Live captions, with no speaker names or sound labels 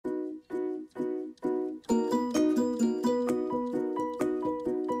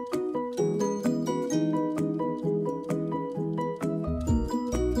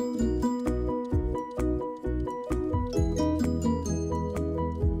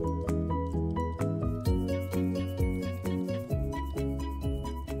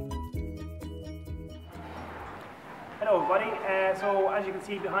Hello everybody, so as you can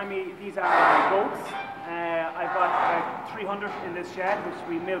see behind me, these are my goats. I've got about 300 in this shed, which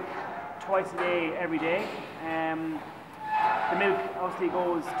we milk twice a day, every day. The milk obviously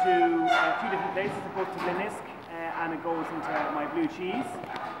goes to a few different places. It goes to Glenisk and it goes into my blue cheese.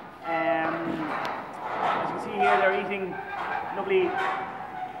 As you can see here, they're eating lovely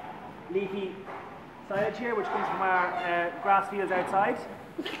leafy silage here, which comes from our grass fields outside.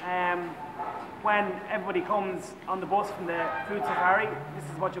 When everybody comes on the bus from the food safari, this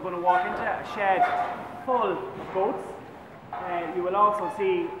is what you're going to walk into, a shed full of goats. You will also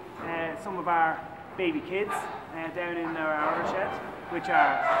see some of our baby kids down in our other shed, which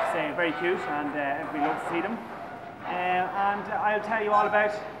are very cute, and everybody loves to see them. And I'll tell you all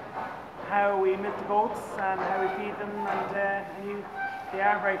about how we milk the goats and how we feed them, and they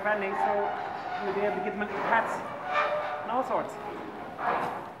are very friendly, so you'll be able to give them little pats and all sorts.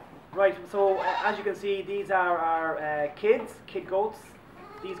 Right, so as you can see, these are our kid goats.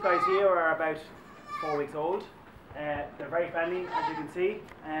 These guys here are about 4 weeks old. They're very friendly, as you can see.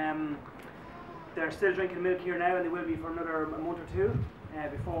 They're still drinking milk here now, and they will be for another month or two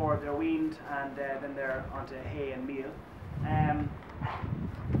before they're weaned, and then they're onto hay and meal.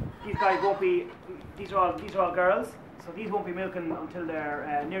 These guys won't be. These are all girls, so these won't be milking until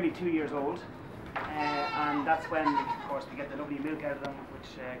they're nearly 2 years old. And that's when, of course, we get the lovely milk out of them,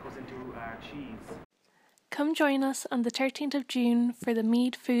 which goes into our cheese. Come join us on the 13th of June for the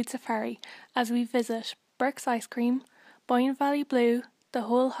Meath Food Safari as we visit Burke's Ice Cream, Boyne Valley Blue, the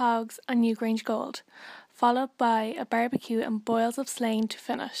Whole Hogs and Newgrange Gold, followed by a barbecue and boils of Slane to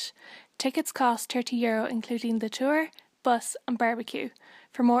finish. Tickets cost €30 including the tour, bus and barbecue.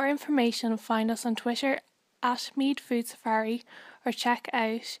 For more information, find us on Twitter at Meath Food Safari or check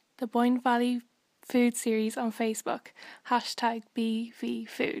out the Boyne Valley Food series on Facebook,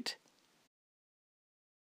 #BVFood.